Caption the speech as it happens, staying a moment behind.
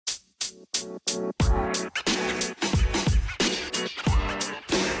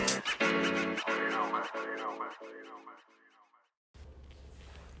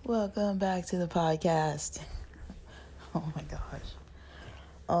Welcome back to the podcast. Oh my gosh.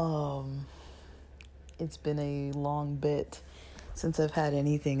 It's been a long bit since I've had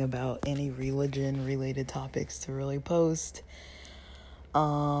anything about any religion related topics to really post.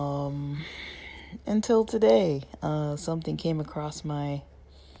 Until today, something came across my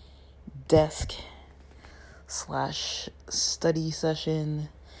desk / study session.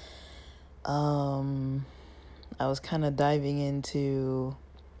 I was kind of diving into,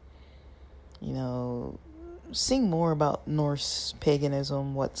 seeing more about Norse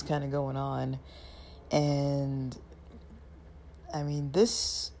paganism, what's kind of going on. And I mean,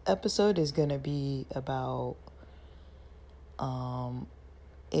 this episode is going to be about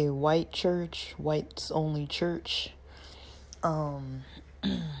a white church, whites only church.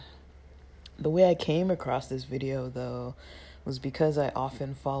 The way I came across this video, though, was because I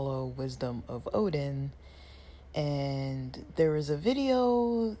often follow Wisdom of Odin. And there was a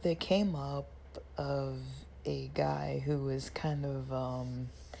video that came up of a guy who was kind of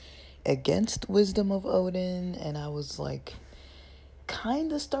against Wisdom of Odin, and I was like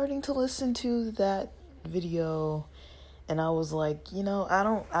kind of starting to listen to that video, and I was like, I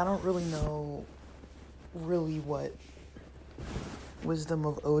don't really know really what Wisdom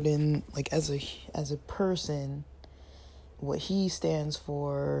of Odin, like as a person, what he stands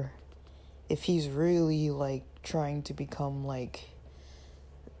for, if he's really like trying to become like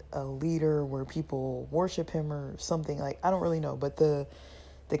a leader where people worship him or something. Like, I don't really know, but the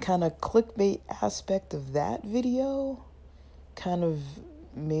kind of clickbait aspect of that video kind of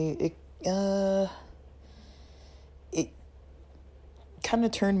made it kind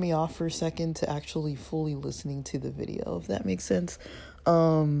of turned me off for a second to actually fully listening to the video, if that makes sense.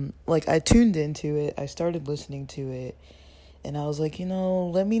 Like, I tuned into it, I started listening to it, and I was like,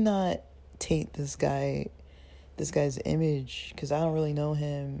 let me not taint this guy's image, because I don't really know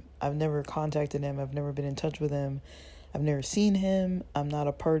him. I've never contacted him. I've never been in touch with him. I've never seen him. I'm not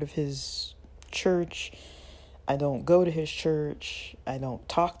a part of his church. I don't go to his church. I don't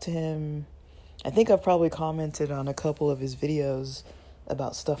talk to him. I think I've probably commented on a couple of his videos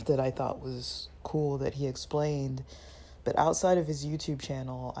about stuff that I thought was cool that he explained. But outside of his YouTube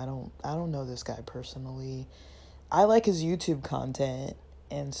channel, I don't know this guy personally. I like his YouTube content,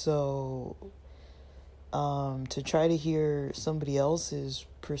 and so to try to hear somebody else's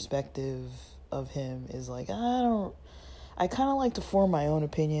perspective of him is like, I kind of like to form my own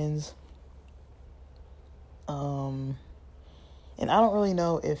opinions. And I don't really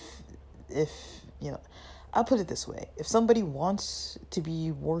know if I'll put it this way. If somebody wants to be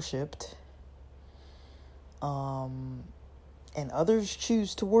worshipped, and others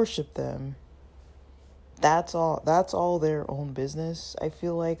choose to worship them, that's all their own business. I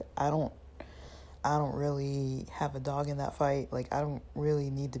feel like I don't really have a dog in that fight. Like, I don't really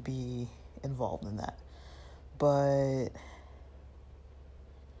need to be involved in that. But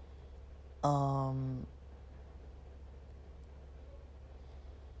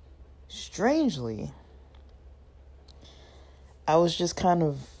strangely, I was just kind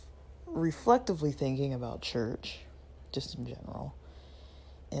of reflectively thinking about church, just in general.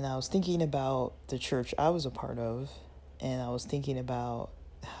 And I was thinking about the church I was a part of, and I was thinking about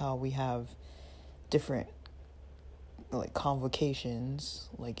how we have different like convocations,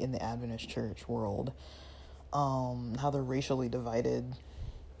 like in the Adventist church world, how they're racially divided.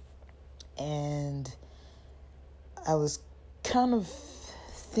 And I was kind of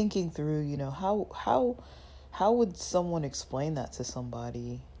thinking through, how would someone explain that to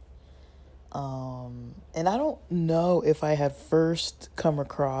somebody? And I don't know if I had first come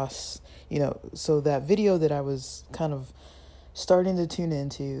across, so that video that I was kind of starting to tune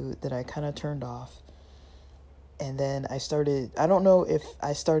into, that I kind of turned off. And then I don't know if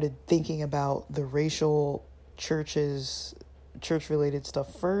I started thinking about the racial church-related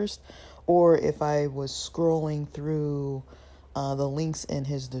stuff first, or if I was scrolling through the links in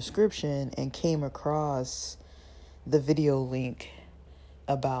his description and came across the video link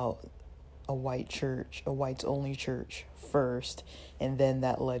about a white church, a whites only church first, and then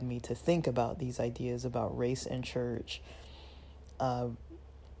that led me to think about these ideas about race and church. I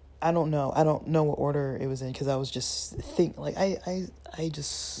don't know what order it was in, because I was just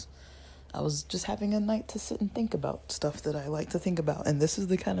I was just having a night to sit and think about stuff that I like to think about, and this is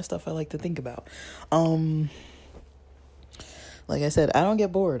the kind of stuff I like to think about. like I said, I don't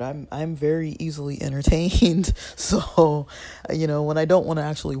get bored. I'm very easily entertained. So, when I don't want to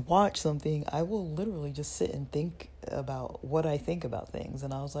actually watch something, I will literally just sit and think about what I think about things.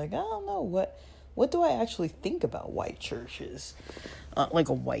 And I was like, I don't know, what do I actually think about white churches? Like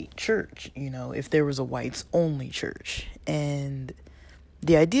a white church, if there was a whites only church. And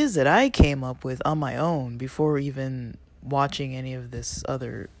the ideas that I came up with on my own before even watching any of this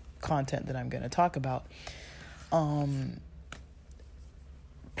other content that I'm going to talk about,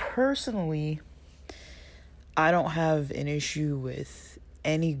 personally, I don't have an issue with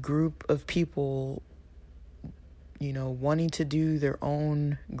any group of people, wanting to do their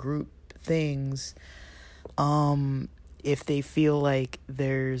own group things, if they feel like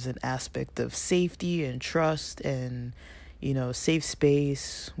there's an aspect of safety and trust and, safe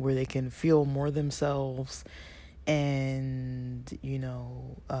space where they can feel more themselves and,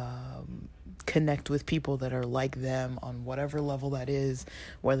 connect with people that are like them on whatever level that is,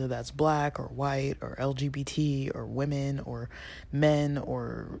 whether that's black or white or LGBT or women or men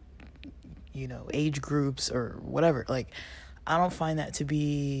or, age groups or whatever. Like, I don't find that to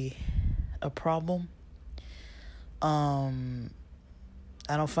be a problem. I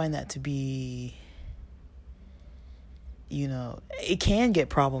don't find that to be, it can get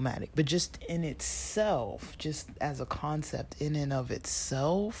problematic, but just in itself, just as a concept in and of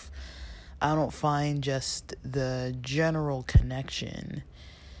itself, I don't find just the general connection,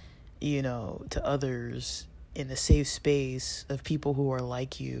 to others in a safe space of people who are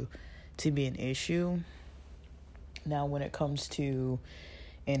like you to be an issue. Now, when it comes to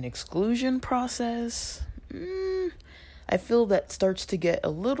an exclusion process, I feel that starts to get a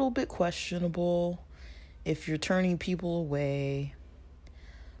little bit questionable if you're turning people away.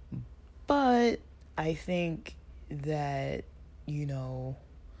 But I think that,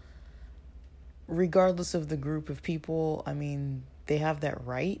 regardless of the group of people, I mean, they have that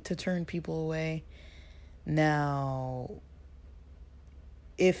right to turn people away. Now,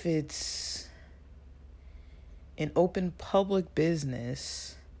 if it's an open public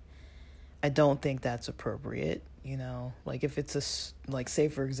business, I don't think that's appropriate, like if it's like, say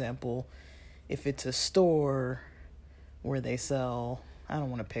for example, if it's a store where they sell, I don't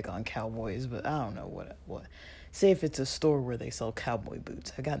want to pick on cowboys, but I don't know what. Say if it's a store where they sell cowboy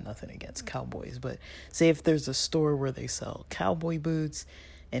boots. I got nothing against cowboys, but say if there's a store where they sell cowboy boots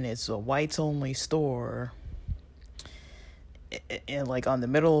and it's a whites only store, and like on the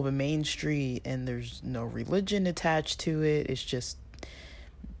middle of a main street, and there's no religion attached to it. It's just,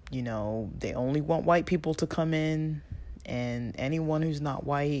 they only want white people to come in, and anyone who's not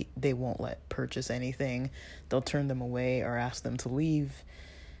white, they won't let purchase anything. They'll turn them away or ask them to leave.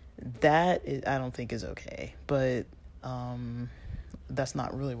 That I don't think is okay, but that's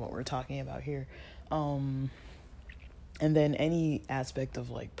not really what we're talking about here. And then any aspect of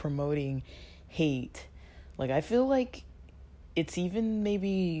like promoting hate, like I feel like it's even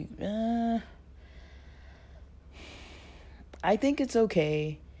maybe I think it's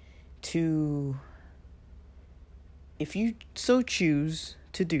okay to, if you so choose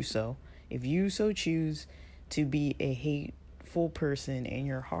to do so, if you so choose to be a hateful person in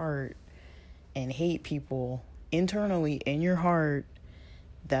your heart and hate people internally in your heart,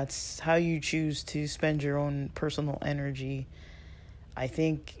 that's how you choose to spend your own personal energy. I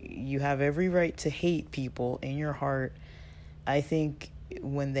think you have every right to hate people in your heart. I think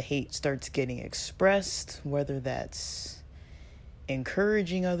when the hate starts getting expressed, whether that's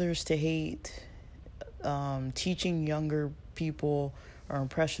encouraging others to hate, teaching younger people or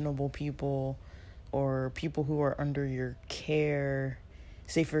impressionable people or people who are under your care,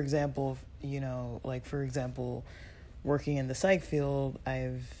 say for example, working in the psych field,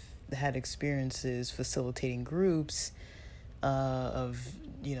 I've had experiences facilitating groups of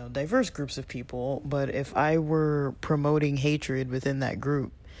diverse groups of people, but if I were promoting hatred within that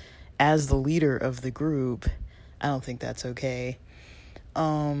group as the leader of the group, I don't think that's okay.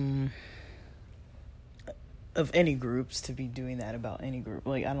 Of any groups, to be doing that about any group,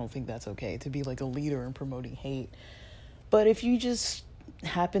 like I don't think that's okay to be like a leader in promoting hate. But if you just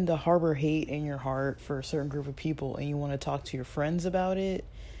happen to harbor hate in your heart for a certain group of people and you want to talk to your friends about it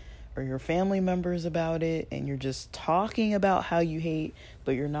or your family members about it, and you're just talking about how you hate,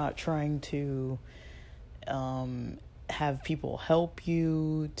 but you're not trying to have people help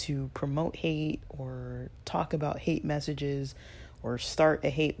you to promote hate or talk about hate messages or start a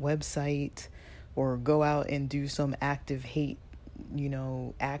hate website or go out and do some active hate,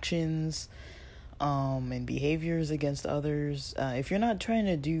 actions and behaviors against others. If you're not trying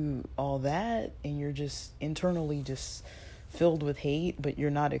to do all that and you're just internally just filled with hate, but you're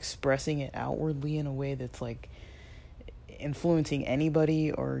not expressing it outwardly in a way that's like influencing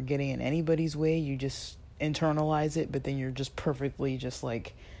anybody or getting in anybody's way. You just internalize it, but then you're just perfectly just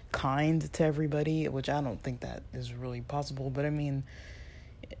like kind to everybody, which I don't think that is really possible. But I mean,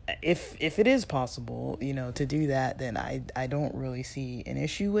 if it is possible, you know, to do that, then I don't really see an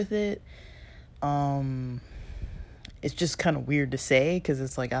issue with it. It's just kind of weird to say, because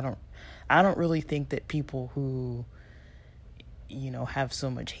it's like I don't really think that people who, you know, have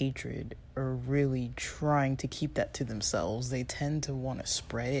so much hatred are really trying to keep that to themselves. They tend to want to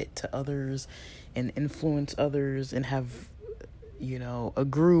spread it to others and influence others and have, you know, a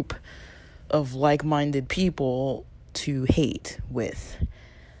group of like-minded people to hate with.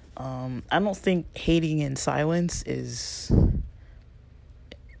 I don't think hating in silence is,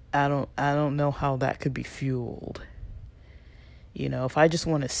 I don't know how that could be fueled. You know, if I just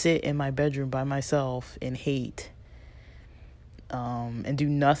want to sit in my bedroom by myself and hate, and do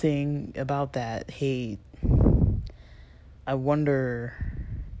nothing about that hate, I wonder,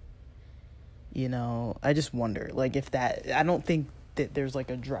 you know, I just wonder, like, if that, I don't think that there's like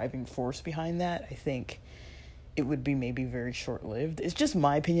a driving force behind that. I think it would be maybe very short-lived. It's just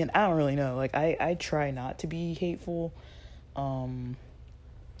my opinion. I don't really know. Like, I try not to be hateful.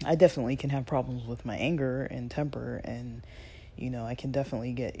 I definitely can have problems with my anger and temper, and, you know, I can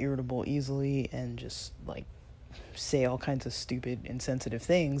definitely get irritable easily and just, like, say all kinds of stupid, insensitive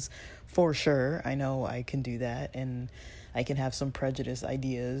things, for sure. I know I can do that, and I can have some prejudiced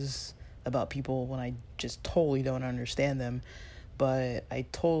ideas about people when I just totally don't understand them, but I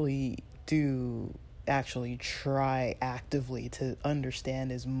totally do actually try actively to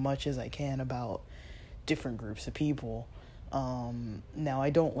understand as much as I can about different groups of people. Now I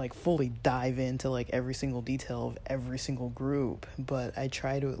don't like fully dive into like every single detail of every single group, but I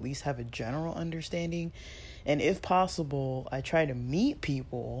try to at least have a general understanding. And if possible, I try to meet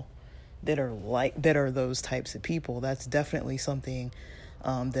people that are those types of people. That's definitely something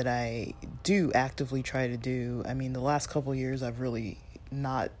that I do actively try to do. I mean, the last couple of years I've really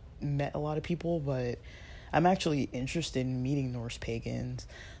not met a lot of people, but I'm actually interested in meeting Norse pagans.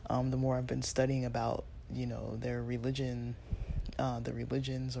 The more I've been studying about, you know, their religion, the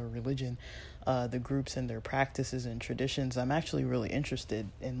groups and their practices and traditions, I'm actually really interested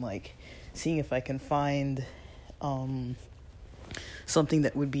in like seeing if I can find something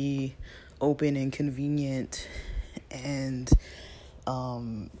that would be open and convenient and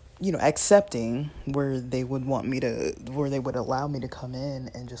you know, accepting, where they would allow me to come in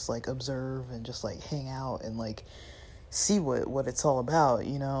and just like observe and just like hang out and like see what it's all about,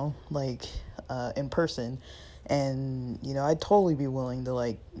 you know, like in person. And, you know, I'd totally be willing to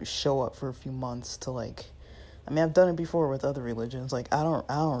like show up for a few months to like, I mean, I've done it before with other religions. Like, I don't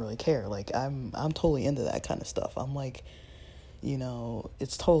really care. Like, I'm totally into that kind of stuff. I'm like, you know,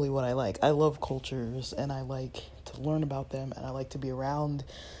 it's totally what I like. I love cultures, and I like to learn about them, and I like to be around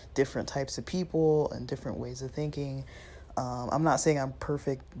different types of people and different ways of thinking. I'm not saying I'm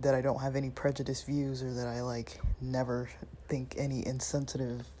perfect, that I don't have any prejudiced views, or that I like never think any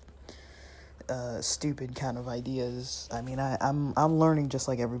insensitive, stupid kind of ideas. I mean, I'm learning just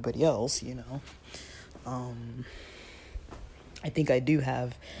like everybody else, you know. I think I do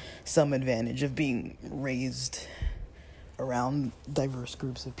have some advantage of being raised around diverse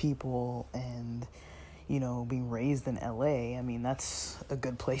groups of people, and, you know, being raised in LA. I mean, that's a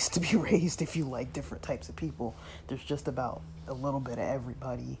good place to be raised if you like different types of people. There's just about a little bit of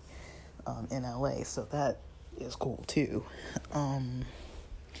everybody in LA, so that is cool too.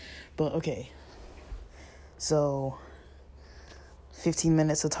 But okay, so 15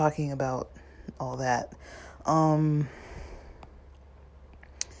 minutes of talking about all that.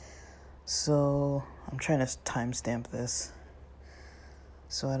 So I'm trying to timestamp this.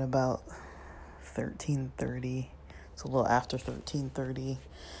 So at about 13:30, it's a little after 13:30,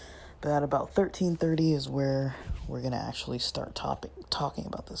 but at about 13:30 is where we're gonna actually start talking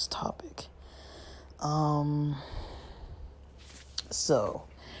about this topic. So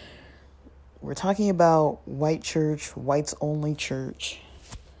we're talking about white church, whites only church.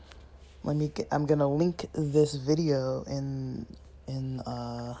 I'm gonna link this video in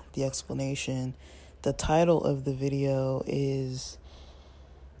the explanation. The title of the video is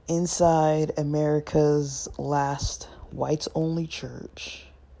Inside America's Last Whites Only Church.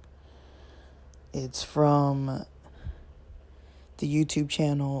 It's from the YouTube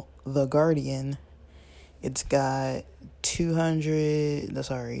channel The Guardian. It's got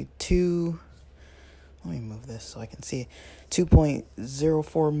let me move this so I can see it,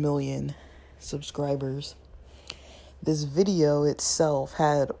 2.04 million subscribers. This video itself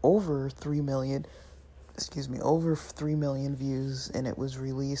had over 3 million views, and it was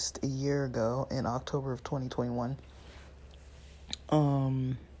released a year ago in October of 2021.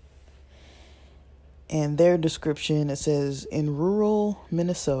 And their description, it says, in rural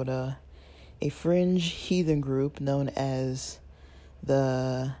Minnesota, a fringe heathen group known as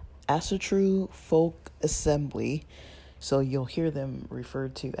the Asatru Folk Assembly, so you'll hear them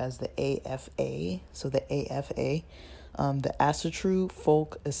referred to as the AFA. So the AFA, the Asatru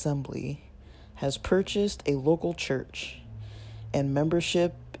Folk Assembly, has purchased a local church, and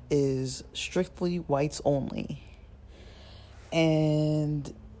membership is strictly whites only.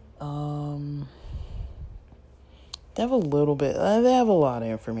 And they have a lot of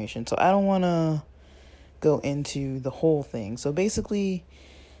information, so I don't want to go into the whole thing. So basically,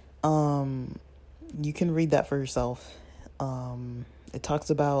 you can read that for yourself. It talks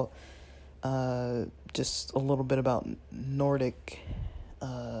about just a little bit about Nordic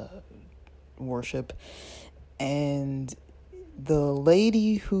worship, and the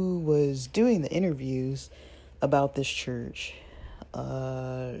lady who was doing the interviews about this church,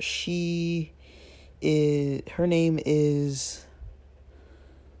 her name is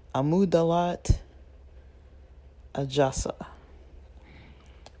Amudalat Ajasa,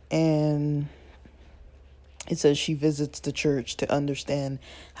 and it says she visits the church to understand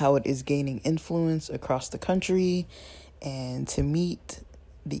how it is gaining influence across the country and to meet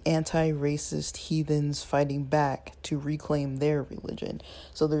the anti-racist heathens fighting back to reclaim their religion.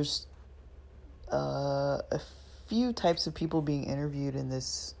 So there's a few types of people being interviewed in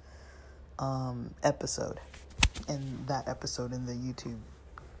this episode, in that episode in the YouTube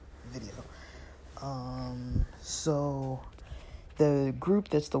video. So the group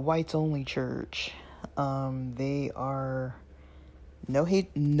that's the whites only church, they are no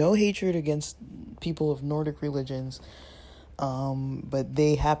hatred against people of Nordic religions, but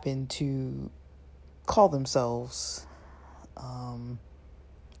they happen to call themselves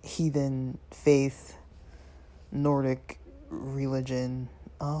heathen faith, Nordic religion.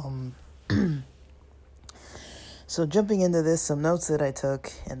 So jumping into this, some notes that I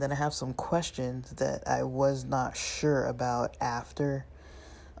took, and then I have some questions that I was not sure about after.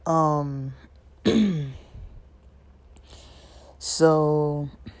 So,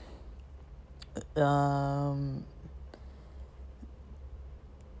 the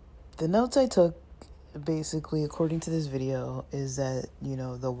notes I took, basically, according to this video, is that,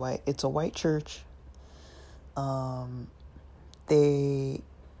 it's a white church. They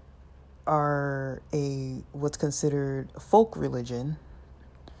are what's considered a folk religion.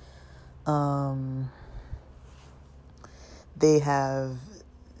 They have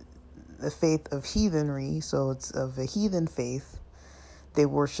the faith of heathenry, so it's of a heathen faith. They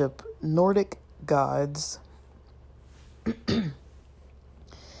worship Nordic gods.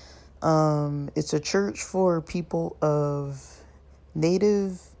 It's a church for people of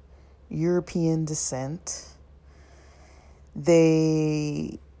native European descent.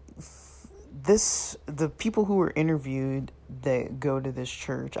 The people who were interviewed that go to this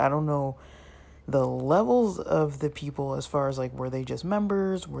church, I don't know the levels of the people as far as like, were they just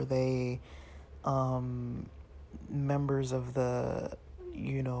members? Were they members of the,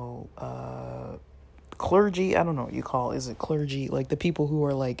 clergy? I don't know what you call it. Is it clergy? Like the people who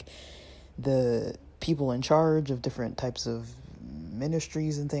are like the people in charge of different types of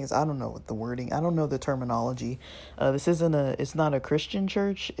ministries and things. I don't know what the wording, I don't know the terminology. It's not a Christian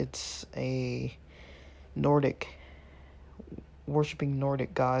church. It's a worshiping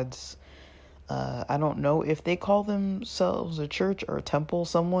Nordic gods. I don't know if they call themselves a church or a temple.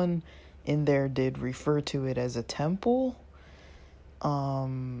 Someone in there did refer to it as a temple.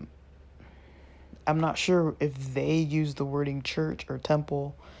 I'm not sure if they use the wording church or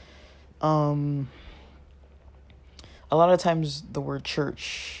temple. A lot of times the word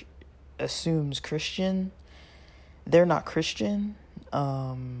church assumes Christian. They're not Christian.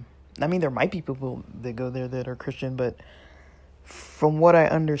 I mean, there might be people that go there that are Christian, but from what I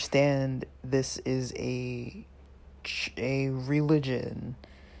understand, this is a religion.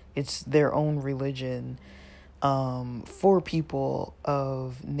 It's their own religion for people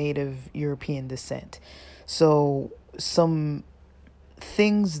of native European descent. So some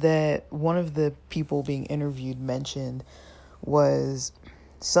things that one of the people being interviewed mentioned was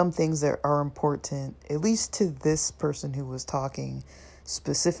some things that are important, at least to this person who was talking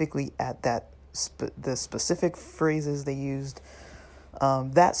specifically at that the specific phrases they used.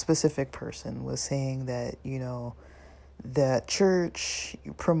 That specific person was saying that, that church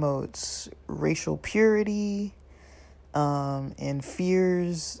promotes racial purity, and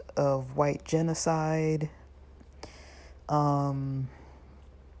fears of white genocide, that,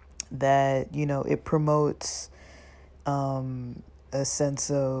 it promotes a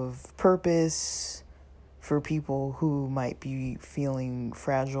sense of purpose, for people who might be feeling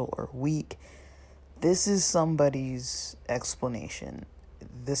fragile or weak. This is somebody's explanation.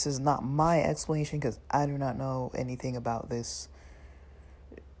 This is not my explanation because I do not know anything about this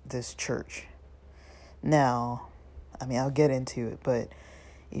church. Now, I mean, I'll get into it, but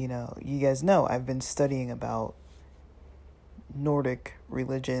you guys know I've been studying about Nordic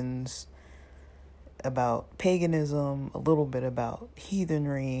religions, about paganism, a little bit about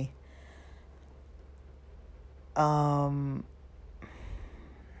heathenry. I've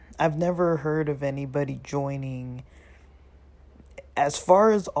never heard of anybody joining. As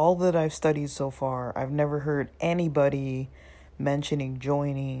far as all that I've studied so far, I've never heard anybody mentioning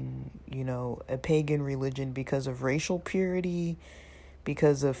joining, a pagan religion because of racial purity,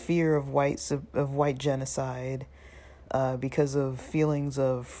 because of fear of white genocide, because of feelings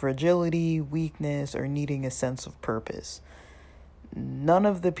of fragility, weakness, or needing a sense of purpose. None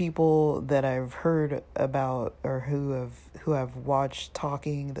of the people that I've heard about or who I've watched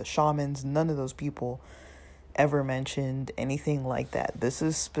talking, the shamans, none of those people ever mentioned anything like that. This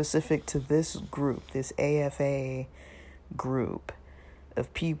is specific to this group, this AFA group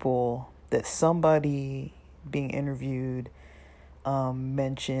of people that somebody being interviewed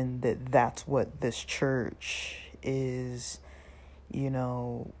mentioned that that's what this church is,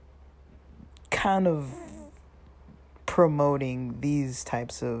 kind of promoting these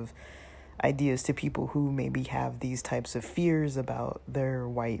types of ideas to people who maybe have these types of fears about their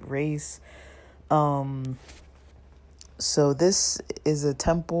white race. So this is a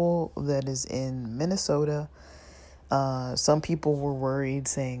temple that is in Minnesota. Some people were worried,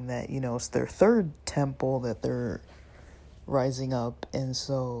 saying that, it's their third temple that they're rising up. And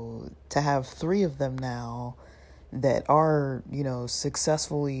so to have 3 of them now that are,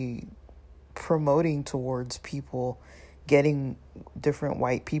 successfully promoting towards people getting different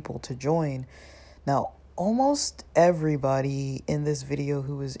white people to join. Now, almost everybody in this video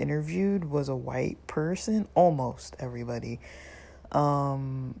who was interviewed was a white person. Almost everybody.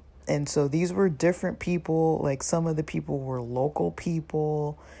 And so these were different people. Like, some of the people were local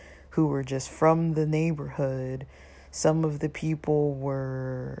people who were just from the neighborhood. Some of the people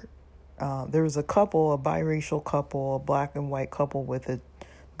were, there was a biracial couple, a black and white couple with a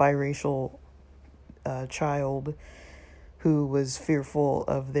biracial child who was fearful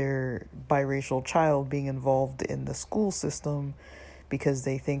of their biracial child being involved in the school system because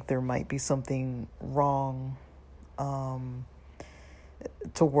they think there might be something wrong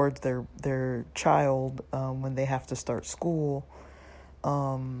towards their child when they have to start school.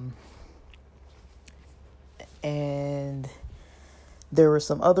 And there were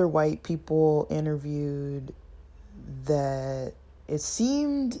some other white people interviewed that it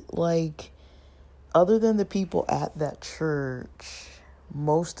seemed like, other than the people at that church,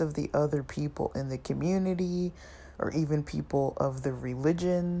 most of the other people in the community, or even people of the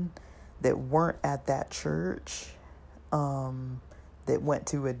religion that weren't at that church, that went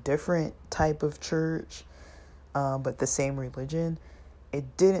to a different type of church, but the same religion,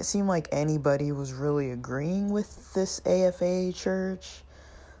 it didn't seem like anybody was really agreeing with this AFA church,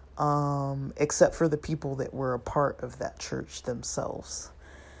 except for the people that were a part of that church themselves.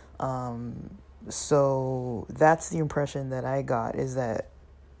 So that's the impression that I got, is that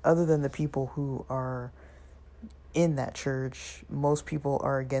other than the people who are in that church, most people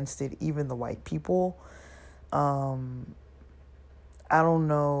are against it, even the white people. I don't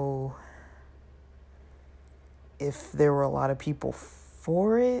know if there were a lot of people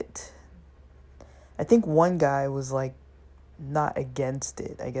for it. I think one guy was like not against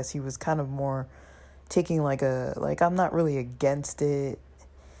it. I guess he was kind of more taking I'm not really against it.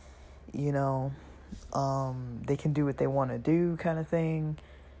 They can do what they want to do kind of thing.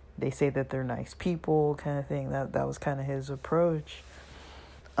 They say that they're nice people kind of thing. That was kind of his approach.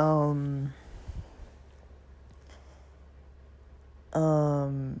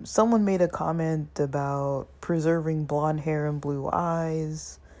 Someone made a comment about preserving blonde hair and blue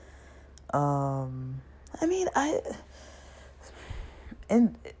eyes.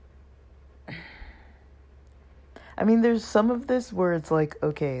 There's some of this where it's like,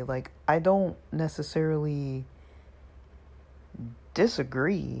 okay, like, I don't necessarily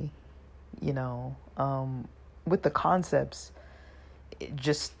disagree, with the concepts,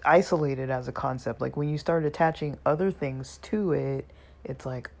 just isolated as a concept. Like, when you start attaching other things to it, it's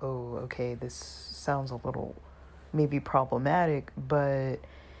like, oh, okay, this sounds a little maybe problematic, but,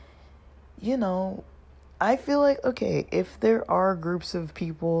 I feel like, okay, if there are groups of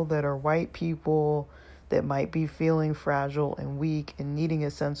people that are white people that might be feeling fragile and weak and needing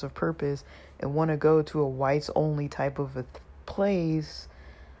a sense of purpose and want to go to a whites only type of a place,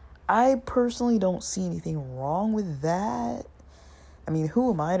 I personally don't see anything wrong with that. I mean,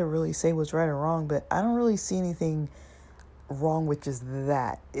 who am I to really say what's right or wrong? But I don't really see anything wrong with just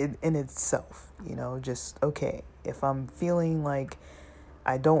that in itself. Just okay. If I'm feeling like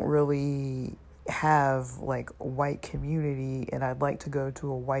I don't really have like white community and I'd like to go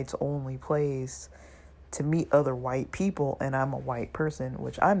to a whites only place to meet other white people, and I'm a white person,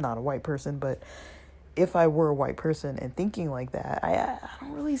 which I'm not a white person, but if I were a white person and thinking like that, I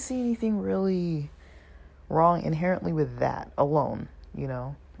don't really see anything really wrong inherently with that alone,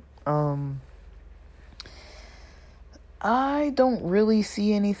 I don't really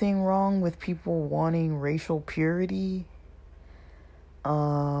see anything wrong with people wanting racial purity.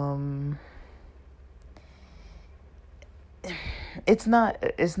 It's not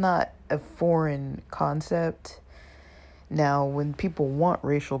a foreign concept. Now, when people want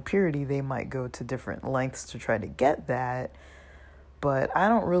racial purity, they might go to different lengths to try to get that. But I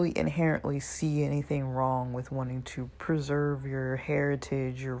don't really inherently see anything wrong with wanting to preserve your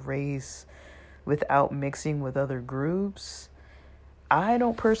heritage, your race, without mixing with other groups. I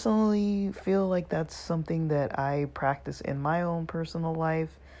don't personally feel like that's something that I practice in my own personal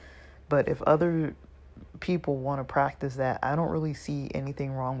life. But if other people want to practice that, I don't really see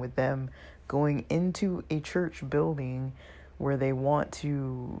anything wrong with them going into a church building where they want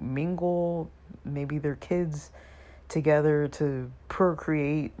to mingle maybe their kids together to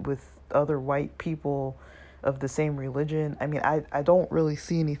procreate with other white people of the same religion. I mean, I don't really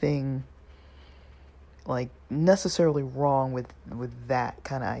see anything like necessarily wrong with that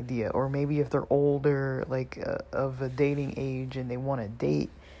kind of idea. Or maybe if they're older, like of a dating age, and they want to date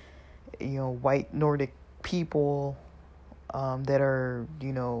white Nordic people that are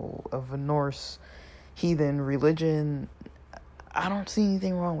of a Norse heathen religion, I don't see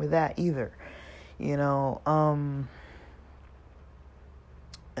anything wrong with that either.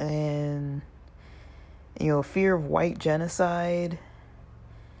 And fear of white genocide,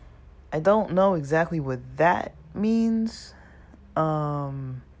 I don't know exactly what that means.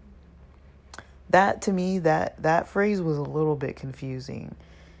 That to me, that phrase was a little bit confusing,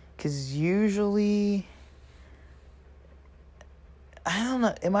 because usually, I don't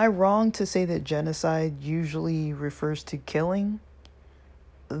know, am I wrong to say that genocide usually refers to killing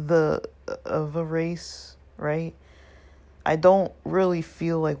of a race, right? I don't really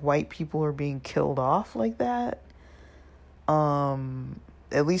feel like white people are being killed off like that.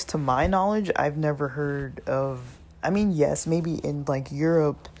 At least to my knowledge, I've never heard of, I mean, yes, maybe in like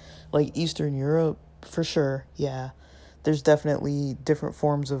Europe, like Eastern Europe, for sure, yeah. There's definitely different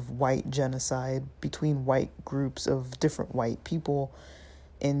forms of white genocide between white groups of different white people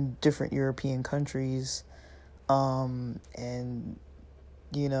in different European countries. And,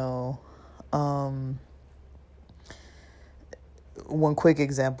 one quick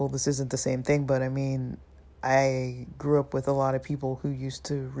example, this isn't the same thing, but I mean, I grew up with a lot of people who used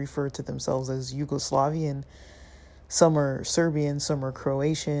to refer to themselves as Yugoslavian. Some are Serbian, some are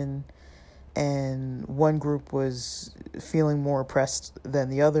Croatian, and one group was feeling more oppressed than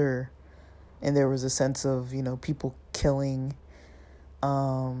the other, and there was a sense of, people killing.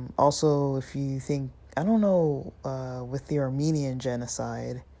 Also, if you think, I don't know, with the Armenian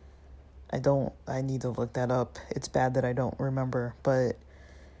genocide, I need to look that up. It's bad that I don't remember, but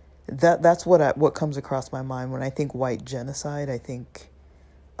that's what comes across my mind when I think white genocide. I think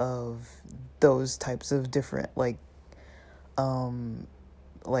of those types of different like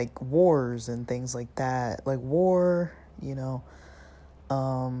wars and things like that. Like war,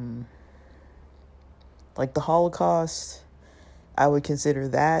 like the Holocaust, I would consider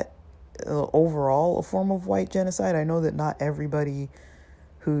that overall a form of white genocide. I know that not everybody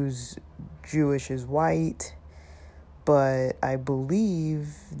who's Jewish is white, but I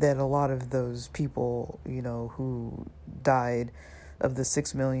believe that a lot of those people, who died, of the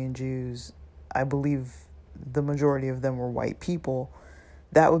 6 million Jews, I believe the majority of them were white people.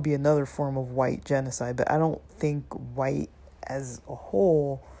 That would be another form of white genocide, but I don't think white as a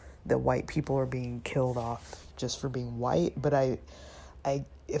whole, that white people are being killed off just for being white. But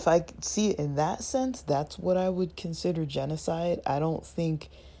if I see it in that sense, that's what I would consider genocide. I don't think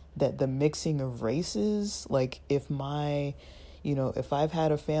that the mixing of races, like if I've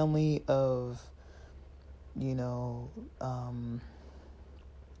had a family of,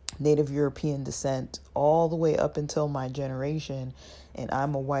 Native European descent all the way up until my generation, and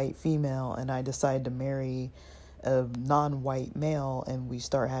I'm a white female and I decide to marry a non-white male and we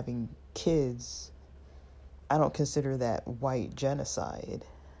start having kids, I don't consider that white genocide.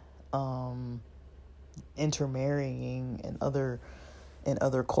 Intermarrying in other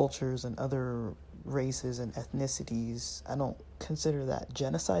cultures and other races and ethnicities, I don't consider that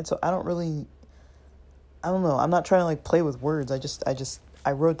genocide. So I don't know. I'm not trying to like play with words.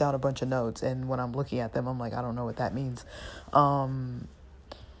 I wrote down a bunch of notes, and when I'm looking at them, I'm like, I don't know what that means.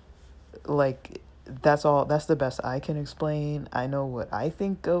 Like, that's the best I can explain. I know what I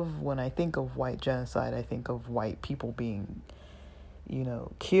think of when I think of white genocide. I think of white people being,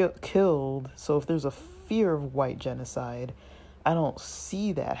 killed. So if there's a fear of white genocide, I don't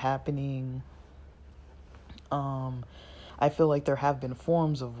see that happening. I feel like there have been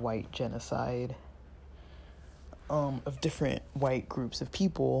forms of white genocide, of different white groups of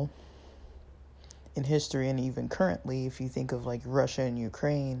people in history, and even currently, if you think of like Russia and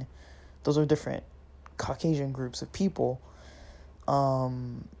Ukraine, those are different Caucasian groups of people.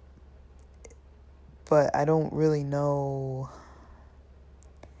 But I don't really know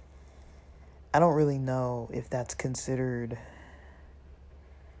if that's considered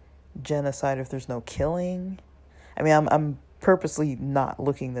genocide if there's no killing. I mean, I'm purposely not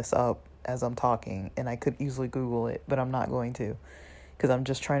looking this up as I'm talking, and I could easily Google it, but I'm not going to, because I'm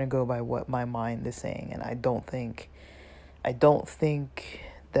just trying to go by what my mind is saying, and I don't think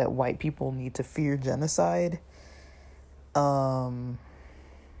that white people need to fear genocide. I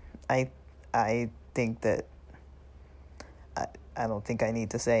think that I don't think I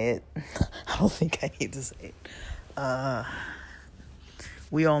need to say it. I don't think I need to say it.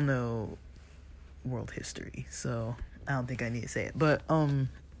 We all know world history, so I don't think I need to say it. But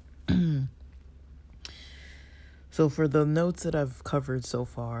so for the notes that I've covered so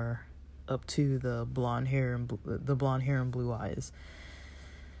far, up to the blonde hair and blue eyes,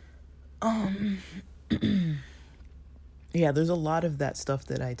 yeah, there's a lot of that stuff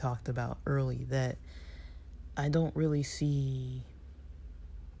that I talked about early that I don't really see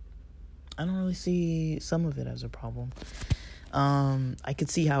some of it as a problem. I could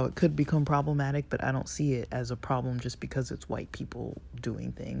see how it could become problematic, but I don't see it as a problem just because it's white people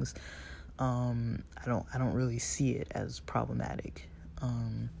doing things. I don't really see it as problematic.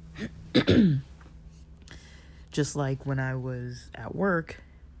 Just like when I was at work,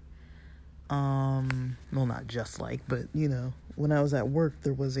 well, not just like, but when I was at work,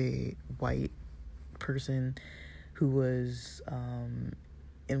 there was a white person who was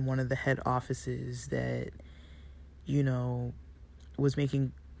in one of the head offices that was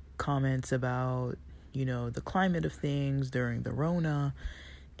making comments about the climate of things during the Rona,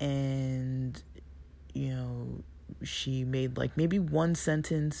 and she made like maybe one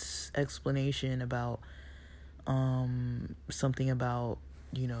sentence explanation about something about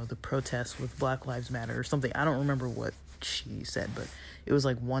the protests with Black Lives Matter or something. I don't remember what she said, but it was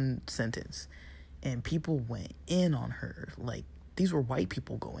like one sentence, and people went in on her. Like, these were white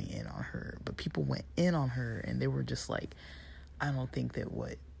people going in on her, but people went in on her, and they were just like, I don't think that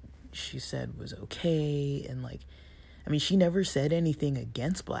what she said was okay. And like, I mean, she never said anything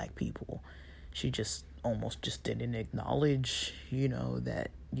against black people. She just almost just didn't acknowledge, that,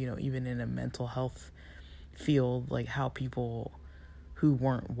 even in a mental health field, like how people who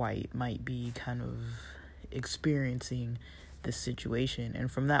weren't white might be kind of experiencing this situation. And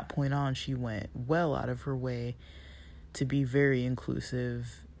from that point on, she went well out of her way to be very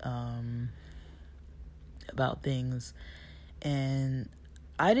inclusive about things. And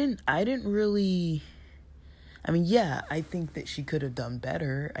I didn't really, I mean, yeah, I think that she could have done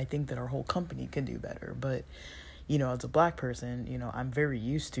better. I think that our whole company could do better. But, as a black person, I'm very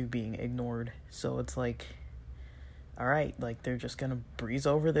used to being ignored. So it's like, all right, like, they're just going to breeze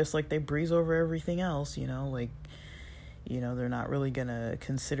over this like they breeze over everything else, like, they're not really going to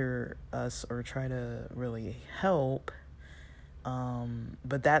consider us or try to really help.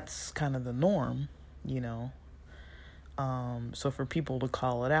 But that's kind of the norm, so for people to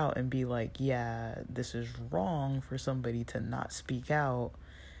call it out and be like, yeah, this is wrong for somebody to not speak out,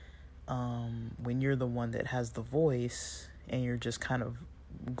 when you're the one that has the voice and you're just kind of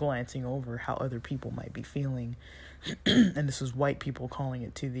glancing over how other people might be feeling. And this is white people calling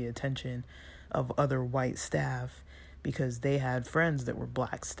it to the attention of other white staff because they had friends that were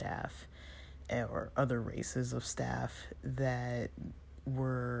black staff or other races of staff that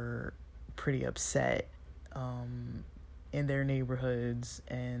were pretty upset in their neighborhoods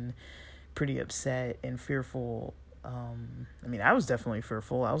and pretty upset and fearful. I mean, I was definitely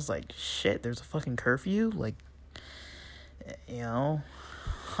fearful. I was like, shit, there's a fucking curfew? Like,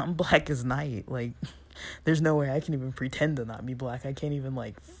 I'm black as night. Like, there's no way I can even pretend to not be black. I can't even,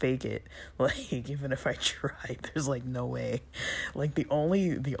 like, fake it. Like, even if I tried, there's, like, no way. Like, the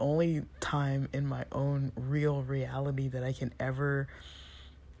only time in my own real reality that I can ever,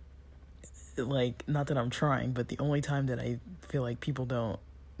 like, not that I'm trying, but the only time that I feel like people don't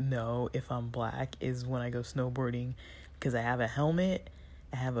know if I'm black is when I go snowboarding, because I have a helmet,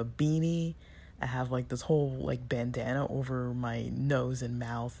 I have a beanie, I have like this whole like bandana over my nose and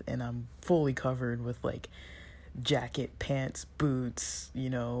mouth, and I'm fully covered with like jacket, pants, boots,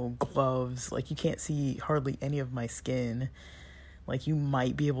 gloves. Like you can't see hardly any of my skin. Like you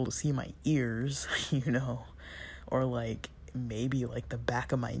might be able to see my ears, or like maybe like the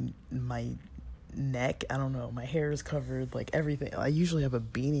back of my neck. I don't know. My hair is covered, like everything. I usually have a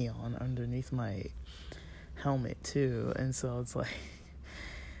beanie on underneath my helmet too, and so it's like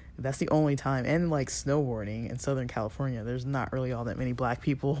that's the only time. And like snowboarding in Southern California, there's not really all that many black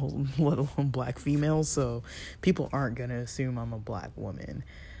people, let alone black females, so people aren't gonna assume I'm a black woman.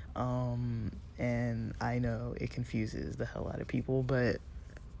 And I know it confuses the hell out of people, but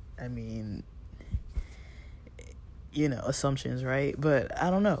I mean, assumptions, right? But I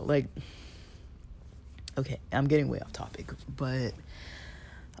don't know, like, okay, I'm getting way off topic, but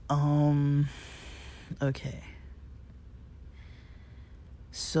okay.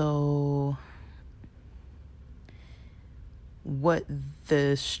 So what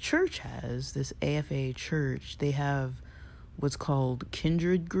this church has, this AFA church, they have what's called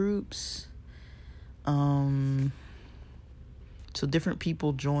kindred groups. So different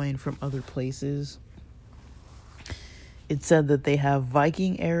people join from other places. It said that they have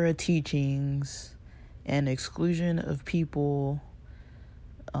Viking era teachings and exclusion of people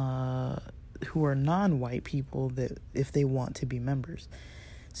who are non-white people that if they want to be members.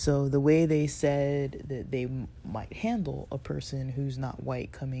 So the way they said that they might handle a person who's not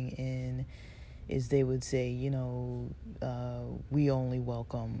white coming in is they would say, we only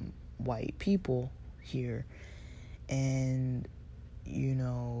welcome white people here. And,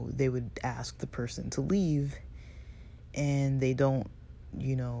 they would ask the person to leave, and they don't,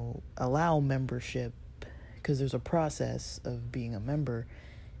 allow membership because there's a process of being a member.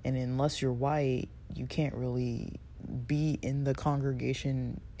 And unless you're white, you can't really be in the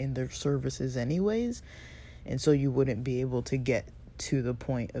congregation in their services anyways. And so you wouldn't be able to get to the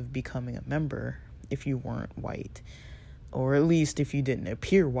point of becoming a member if you weren't white, or at least if you didn't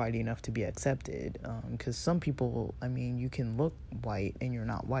appear white enough to be accepted. Because some people, you can look white and you're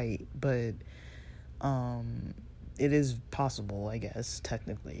not white, but it is possible, I guess,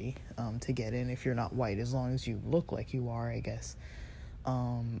 technically, to get in if you're not white, as long as you look like you are, I guess.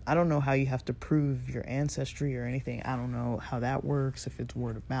 I don't know how you have to prove your ancestry or anything. I don't know how that works, if it's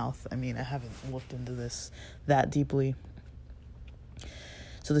word of mouth. I haven't looked into this that deeply.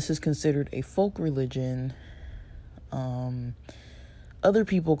 So this is considered a folk religion. Other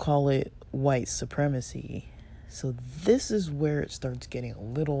people call it white supremacy. So this is where it starts getting a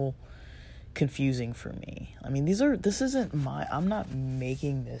little confusing for me. I'm not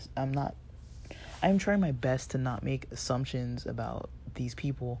making this. I'm trying my best to not make assumptions about these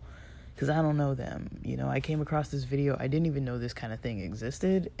people because I don't know them. I came across this video. I didn't even know this kind of thing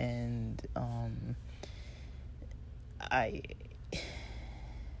existed. And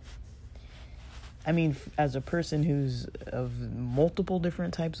as a person who's of multiple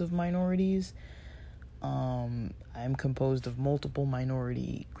different types of minorities, I'm composed of multiple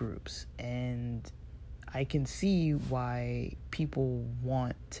minority groups, and I can see why people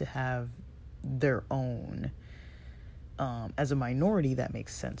want to have their own. As a minority, that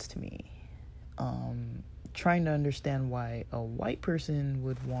makes sense to me. Trying to understand why a white person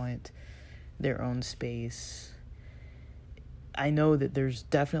would want their own space. I know that there's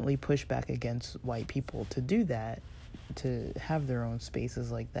definitely pushback against white people to do that, to have their own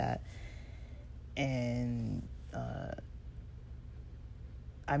spaces like that. And I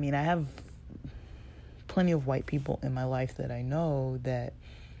have plenty of white people in my life that I know that,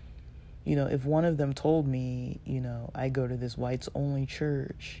 if one of them told me, I go to this whites only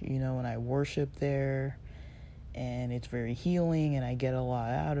church, and I worship there, and it's very healing, and I get a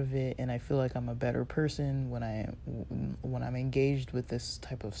lot out of it, and I feel like I'm a better person when I'm engaged with this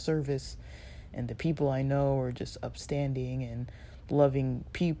type of service, and the people I know are just upstanding and loving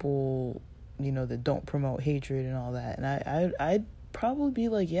people, that don't promote hatred and all that. And I'd probably be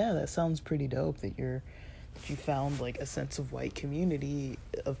like, yeah, that sounds pretty dope that you found like a sense of white community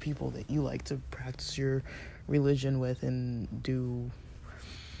of people that you like to practice your religion with and do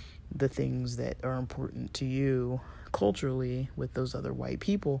the things that are important to you culturally with those other white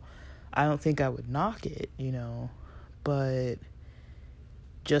people. I don't think I would knock it, but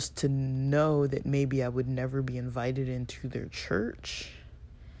just to know that maybe I would never be invited into their church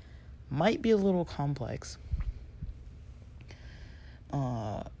might be a little complex.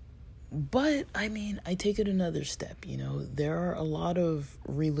 But I take it another step. There are a lot of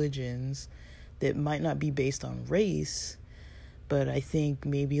religions that might not be based on race, but I think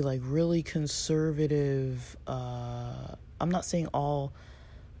maybe like really conservative, I'm not saying all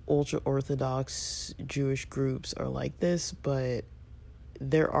ultra-Orthodox Jewish groups are like this, but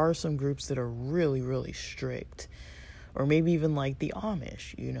there are some groups that are really, really strict. Or maybe even like the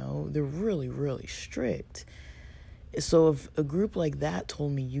Amish, they're really, really strict. So if a group like that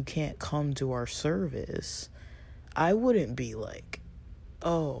told me you can't come to our service, I wouldn't be like,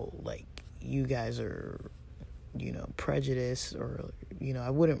 oh, like you guys are, prejudiced, or, I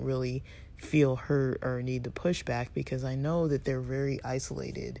wouldn't really feel hurt or need to push back, because I know that they're very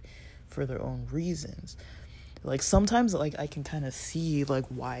isolated for their own reasons. Like sometimes like I can kind of see like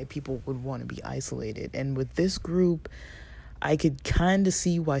why people would want to be isolated. And with this group, I could kind of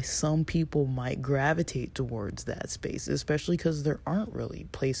see why some people might gravitate towards that space, especially because there aren't really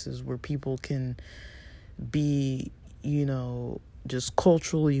places where people can be, just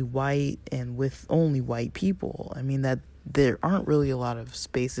culturally white and with only white people. I mean, that there aren't really a lot of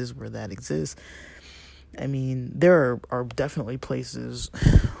spaces where that exists. I mean, there are definitely places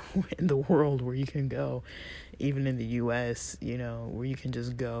in the world where you can go, even in the U.S., where you can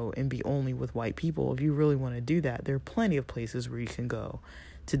just go and be only with white people. If you really want to do that, there are plenty of places where you can go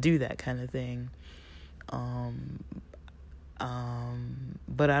to do that kind of thing.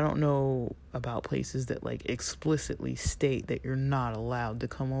 But I don't know about places that like explicitly state that you're not allowed to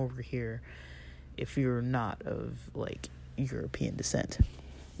come over here if you're not of like European descent.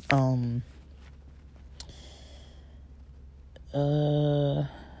 I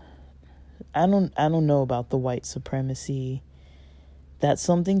don't know about the white supremacy. That's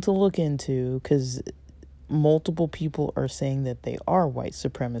something to look into, because multiple people are saying that they are white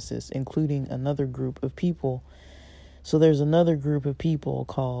supremacists, including another group of people. So there's another group of people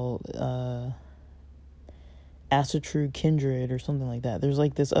called Asatru Kindred or something like that. There's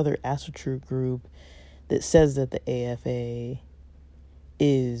like this other Asatru group that says that the AFA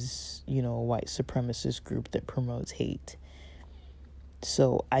is, a white supremacist group that promotes hate.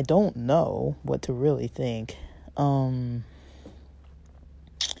 So I don't know what to really think.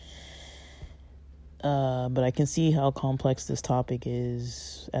 But I can see how complex this topic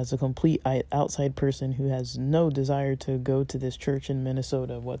is as a complete outside person who has no desire to go to this church in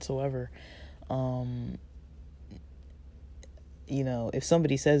Minnesota whatsoever. If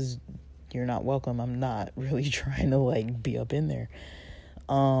somebody says you're not welcome, I'm not really trying to like be up in there.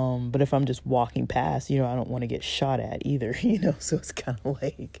 But if I'm just walking past, I don't want to get shot at either, so it's kind of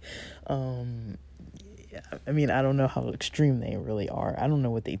like, I mean, I don't know how extreme they really are. I don't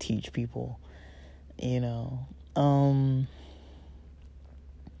know what they teach people,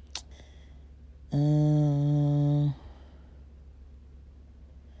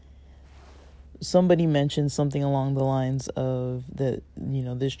 somebody mentioned something along the lines of that,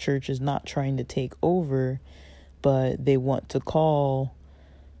 this church is not trying to take over, but they want to call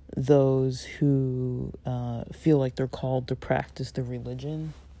those who feel like they're called to practice the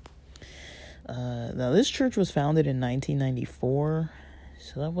religion. Now, this church was founded in 1994,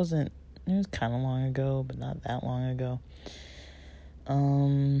 so it was kind of long ago, but not that long ago.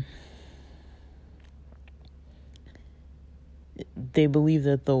 They believe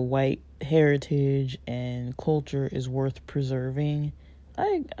that the white heritage and culture is worth preserving.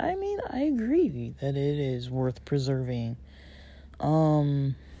 I mean, I agree that it is worth preserving.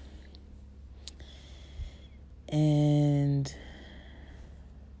 And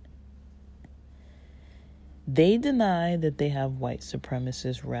they deny that they have white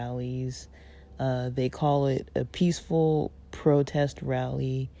supremacist rallies. They call it a peaceful protest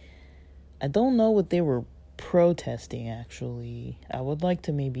rally. I don't know what they were protesting, actually. I would like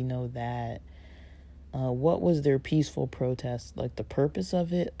to maybe know that. What was their peaceful protest? Like the purpose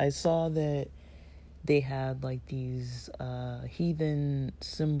of it? I saw that they had like these heathen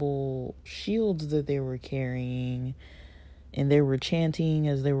symbol shields that they were carrying, and they were chanting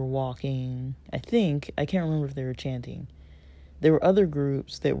as they were walking. I can't remember if they were chanting. There were other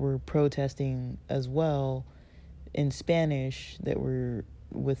groups that were protesting as well in Spanish that were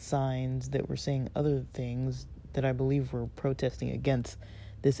with signs that were saying other things that I believe were protesting against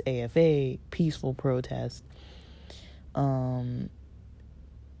this AFA peaceful protest.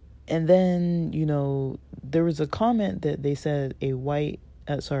 And then, there was a comment that they said there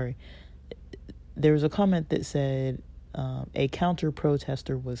was a comment that said a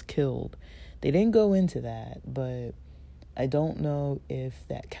counter-protester was killed. They didn't go into that, but I don't know if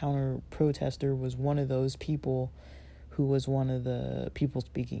that counter-protester was one of those people who was one of the people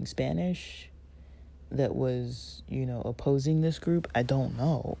speaking Spanish that was, opposing this group. I don't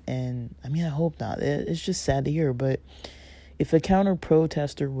know. And, I mean, I hope not. It's just sad to hear, but if a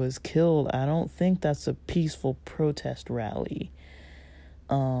counter-protester was killed, I don't think that's a peaceful protest rally.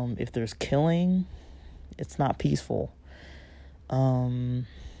 If there's killing, it's not peaceful. So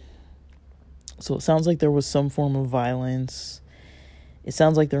it sounds like there was some form of violence. It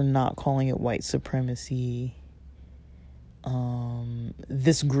sounds like they're not calling it white supremacy.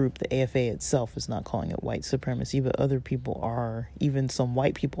 This group, the AFA itself, is not calling it white supremacy, but other people are. Even some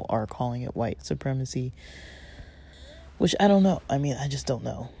white people are calling it white supremacy, which I don't know. I mean, I just don't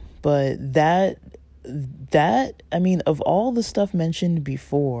know. But that, I mean, of all the stuff mentioned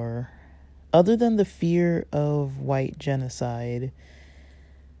before, other than the fear of white genocide,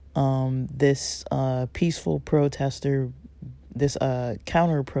 this peaceful protester, this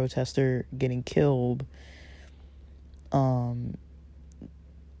counter protester getting killed,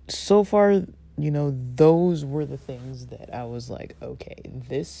 so far, those were the things that I was like, okay,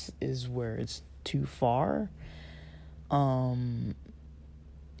 this is where it's too far. But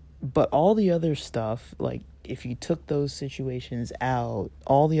all the other stuff, like, if you took those situations out,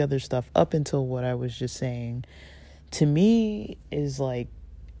 all the other stuff up until what I was just saying, to me is like,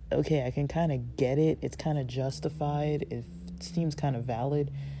 okay, I can kind of get it. It's kind of justified. It seems kind of valid.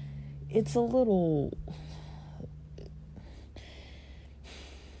 It's a little...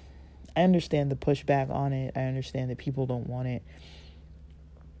 I understand the pushback on it. I understand that people don't want it.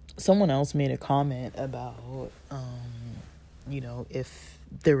 Someone else made a comment about, if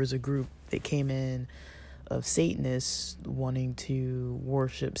there was a group that came in of Satanists wanting to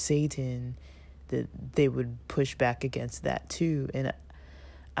worship Satan, that they would push back against that too. And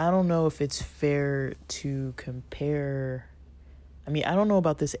I don't know if it's fair to compare. I mean, I don't know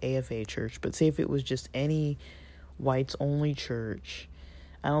about this AFA church, but say if it was just any whites only church,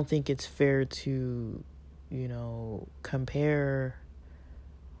 I don't think it's fair to, compare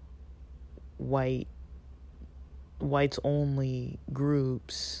whites only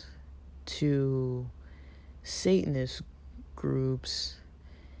groups to Satanist groups.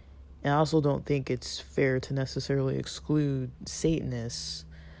 And I also don't think it's fair to necessarily exclude Satanists.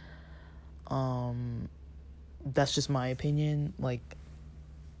 That's just my opinion. Like,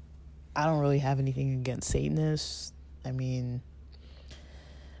 I don't really have anything against Satanists. I mean,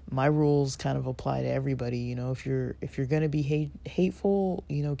 my rules kind of apply to everybody. If you're going to be hateful,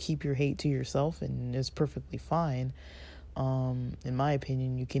 keep your hate to yourself, and it's perfectly fine. In my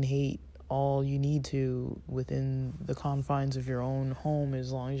opinion, you can hate all you need to within the confines of your own home,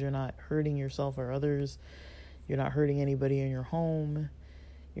 as long as you're not hurting yourself or others. You're not hurting anybody in your home.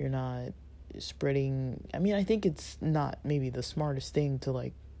 You're not spreading... I mean, I think it's not maybe the smartest thing to,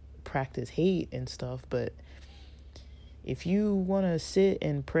 like, practice hate and stuff, but if you want to sit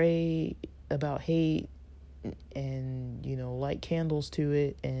and pray about hate and, light candles to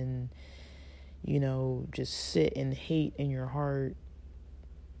it and, just sit and hate in your heart,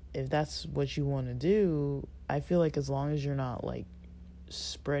 if that's what you want to do, I feel like as long as you're not, like,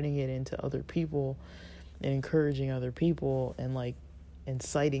 spreading it into other people and encouraging other people and, like,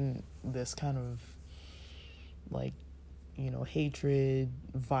 inciting this kind of, like, hatred,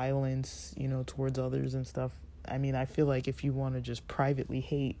 violence, towards others and stuff. I mean, I feel like if you want to just privately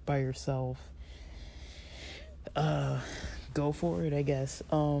hate by yourself, go for it, I guess.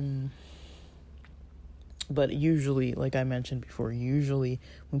 But usually, like I mentioned before, when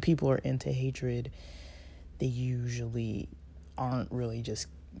people are into hatred, they usually aren't really just,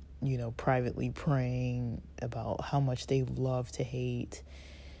 privately praying about how much they love to hate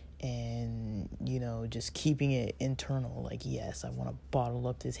and, just keeping it internal. Like, yes, I want to bottle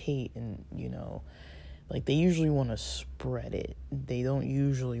up this hate and, like, they usually want to spread it. They don't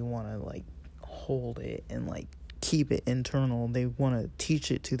usually want to, like, hold it and, like, keep it internal. They want to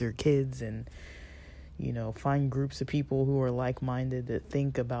teach it to their kids and, find groups of people who are like-minded that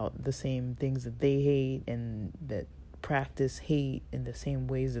think about the same things that they hate and that practice hate in the same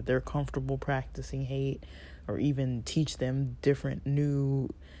ways that they're comfortable practicing hate, or even teach them different new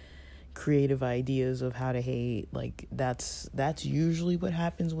creative ideas of how to hate. Like, that's usually what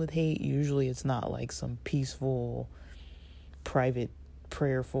happens with hate. Usually it's not like some peaceful, private,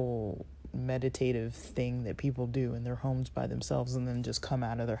 prayerful, meditative thing that people do in their homes by themselves and then just come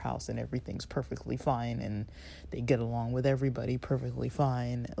out of their house and everything's perfectly fine and they get along with everybody perfectly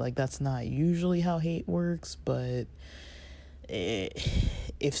fine. Like, that's not usually how hate works, but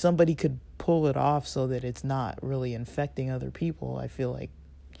if somebody could pull it off so that it's not really infecting other people, I feel like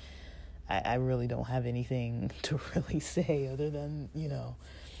I really don't have anything to really say other than,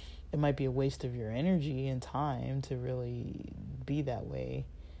 it might be a waste of your energy and time to really be that way.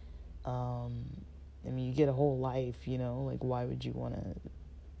 I mean, you get a whole life, like, why would you want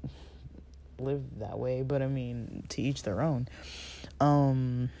to live that way? But I mean, to each their own.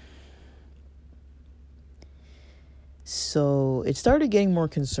 So it started getting more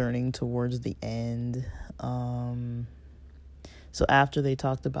concerning towards the end. So after they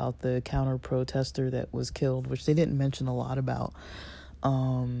talked about the counter protester that was killed, which they didn't mention a lot about,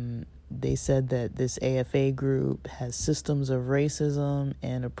 they said that this AFA group has systems of racism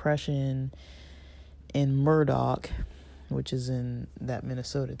and oppression in Murdoch, which is in that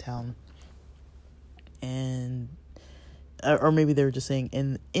Minnesota town. And or maybe they were just saying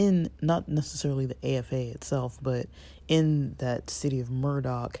in not necessarily the AFA itself, but in that city of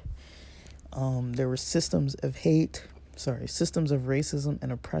Murdoch, there were systems of racism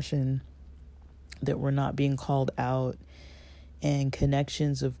and oppression that were not being called out, and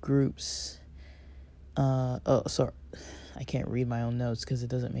connections of groups. Sorry, I can't read my own notes because it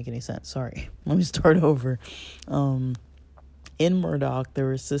doesn't make any sense. Sorry, let me start over. In Murdoch, there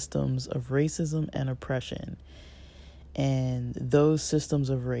were systems of racism and oppression, and those systems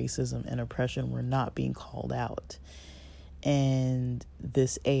of racism and oppression were not being called out. And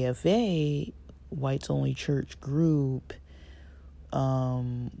this AFA, Whites Only Church group,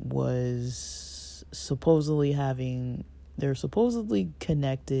 was supposedly they're supposedly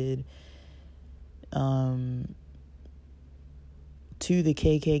connected to the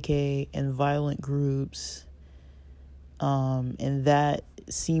KKK and violent groups, and that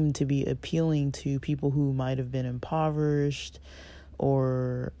seemed to be appealing to people who might have been impoverished,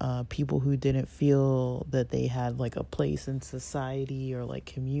 or people who didn't feel that they had like a place in society or like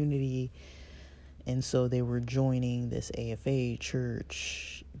community, and so they were joining this AFA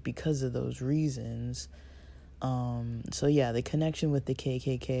church because of those reasons. So yeah, the connection with the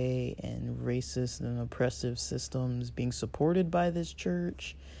KKK and racist and oppressive systems being supported by this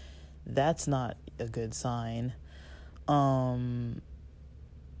church, that's not a good sign.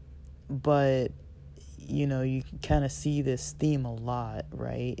 But you know, you can kind of see this theme a lot,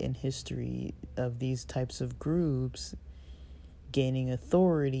 right, in history, of these types of groups gaining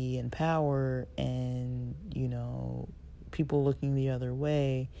authority and power, and, you know, people looking the other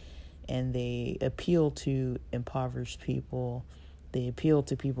way, and they appeal to impoverished people. They appeal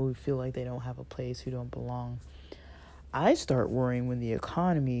to people who feel like they don't have a place, who don't belong. I start worrying when the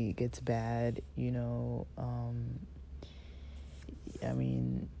economy gets bad, you know. I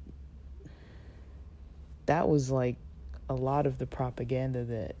mean, that was like a lot of the propaganda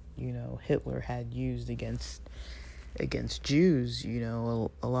that, you know, Hitler had used against Jews. You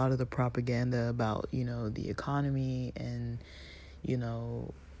know, a lot of the propaganda about, you know, the economy, and, you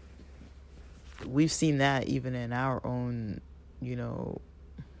know, we've seen that even in our own, you know,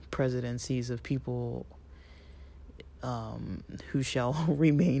 presidencies of people who shall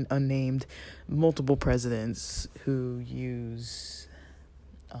remain unnamed, multiple presidents who use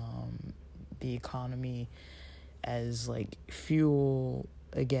the economy as like fuel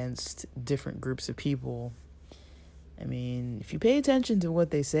against different groups of people. I mean, if you pay attention to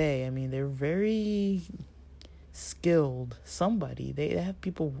what they say, I mean, they're very skilled. They have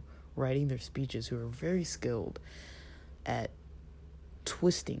people writing their speeches who are very skilled at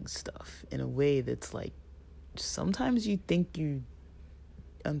twisting stuff in a way that's like, sometimes you think you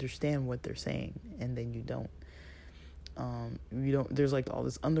understand what they're saying, and then you don't. There's like all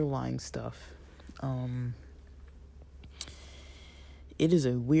this underlying stuff. It is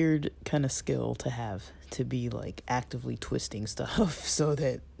a weird kind of skill to have, to be like actively twisting stuff so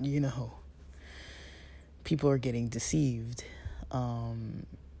that, you know, people are getting deceived.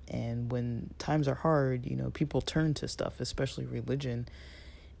 And when times are hard, you know, people turn to stuff, especially religion,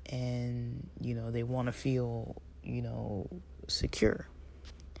 and, you know, they want to feel, you know, secure.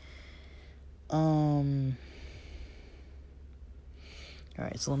 All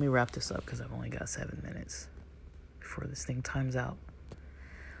right, so let me wrap this up because I've only got 7 minutes before this thing times out.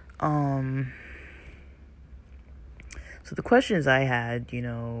 So the questions I had, you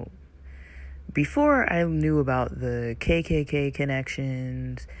know, before I knew about the KKK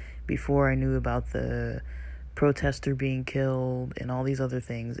connections, before I knew about the protester being killed and all these other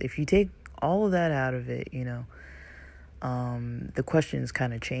things, if you take all of that out of it, you know, the questions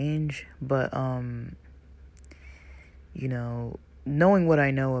kind of change. But, you know, knowing what I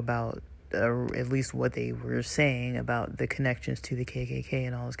know about, at least what they were saying about the connections to the KKK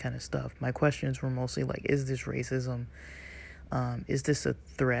and all this kind of stuff, my questions were mostly like, is this racism? Is this a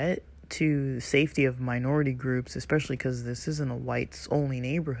threat to the safety of minority groups, especially because this isn't a whites-only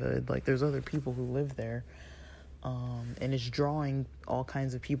neighborhood? Like, there's other people who live there, and it's drawing all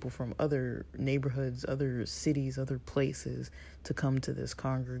kinds of people from other neighborhoods, other cities, other places to come to this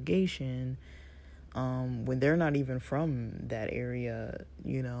congregation, when they're not even from that area,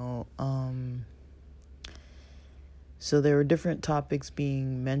 you know. So there were different topics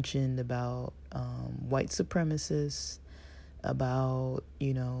being mentioned about white supremacists, about,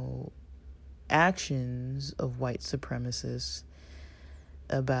 actions of white supremacists,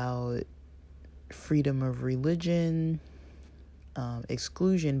 about freedom of religion,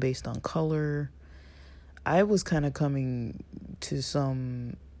 exclusion based on color. I was kind of coming to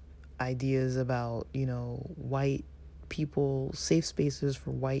some ideas about, white people, safe spaces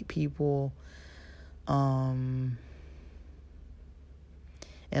for white people. And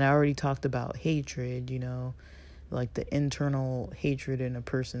I already talked about hatred, like the internal hatred in a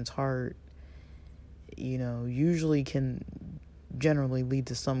person's heart, usually can generally lead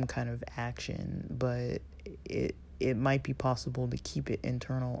to some kind of action, but it might be possible to keep it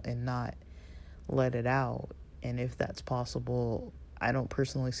internal and not let it out. And if that's possible, I don't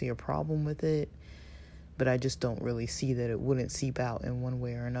personally see a problem with it, but I just don't really see that it wouldn't seep out in one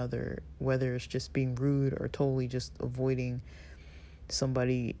way or another, whether it's just being rude or totally just avoiding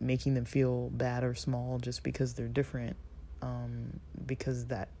somebody, making them feel bad or small just because they're different, because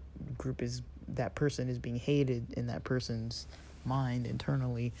that person is being hated in that person's mind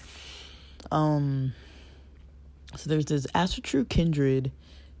internally. So there's this Asatru Kindred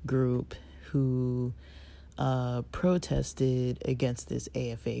group who protested against this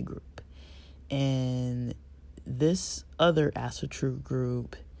AFA group, and this other Asatru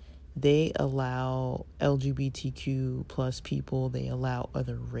group, they allow LGBTQ plus people, they allow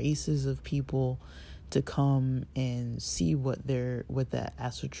other races of people to come and see what that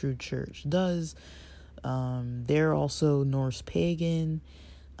Asatru church does. They're also Norse pagan.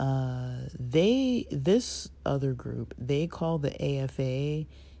 This other group, they call the AFA,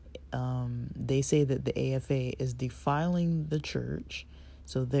 they say that the AFA is defiling the church.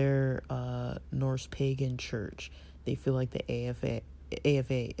 So they're Norse pagan church. They feel like the AFA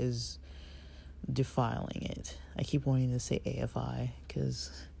is defiling it. I keep wanting to say AFI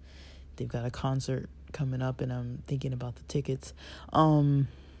because they've got a concert coming up and I'm thinking about the tickets.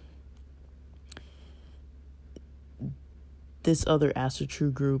 This other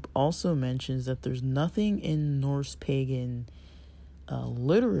Asatru group also mentions that there's nothing in Norse pagan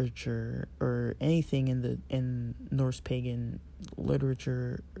literature or anything in Norse pagan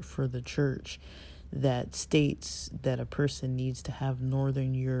literature for the church that states that a person needs to have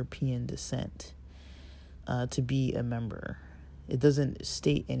Northern European descent to be a member. It doesn't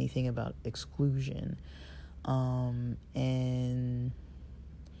state anything about exclusion. And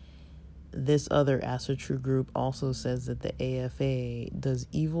this other Asatru group also says that the AFA does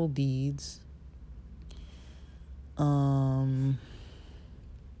evil deeds.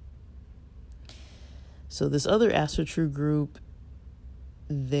 So this other Asatru group,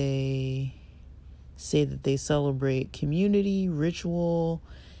 they say that they celebrate community, ritual,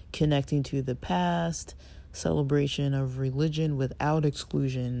 connecting to the past, celebration of religion without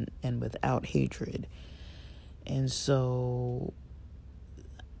exclusion and without hatred. And so,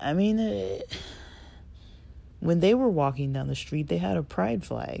 I mean, when they were walking down the street, they had a pride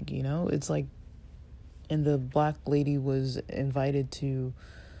flag, It's like, and the black lady was invited to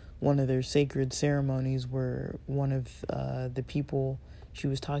one of their sacred ceremonies where one of the people she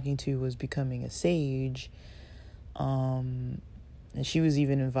was talking to was becoming a sage. And she was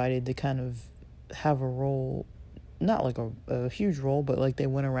even invited to kind of have a role, not like a huge role, but like they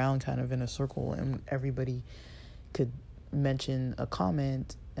went around kind of in a circle and everybody could mention a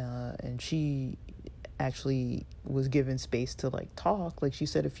comment, and she actually was given space to like talk. Like she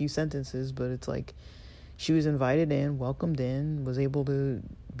said a few sentences, but it's like she was invited in, welcomed in, was able to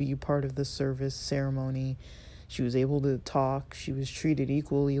be part of the service ceremony. She was able to talk. She was treated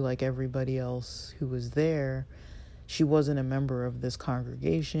equally like everybody else who was there. She wasn't a member of this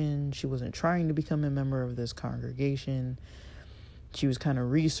congregation. She wasn't trying to become a member of this congregation. She was kind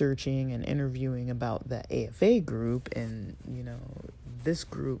of researching and interviewing about the AFA group, and, this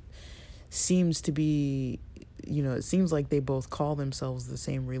group seems to be, it seems like they both call themselves the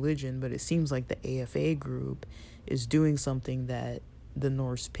same religion, but it seems like the AFA group is doing something that the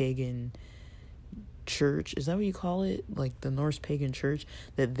Norse pagan church, is that what you call it? Like the Norse pagan church,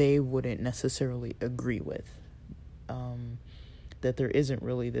 that they wouldn't necessarily agree with. That there isn't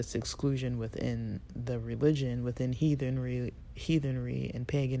really this exclusion within the religion, within heathenry and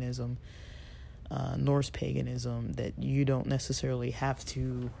paganism, Norse paganism, that you don't necessarily have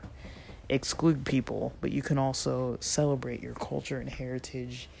to exclude people, but you can also celebrate your culture and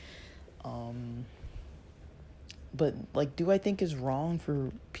heritage. But like, do I think it's wrong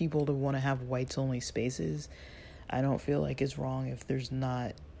for people to want to have whites only spaces? I don't feel like it's wrong if there's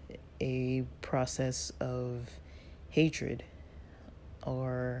not a process of hatred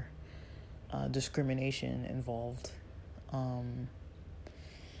or discrimination involved.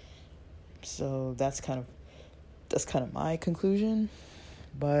 So that's kind of that's kind of my conclusion.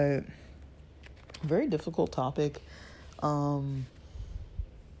 But very difficult topic. I don't,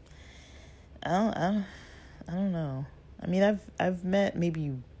 I don't, I don't know. I mean, I've met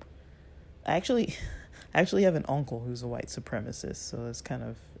maybe. I actually, I actually have an uncle who's a white supremacist, so it's kind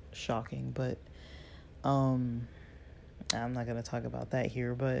of shocking. But I'm not gonna talk about that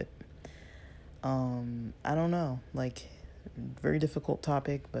here. But I don't know. Like, very difficult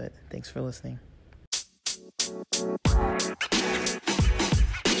topic. But thanks for listening.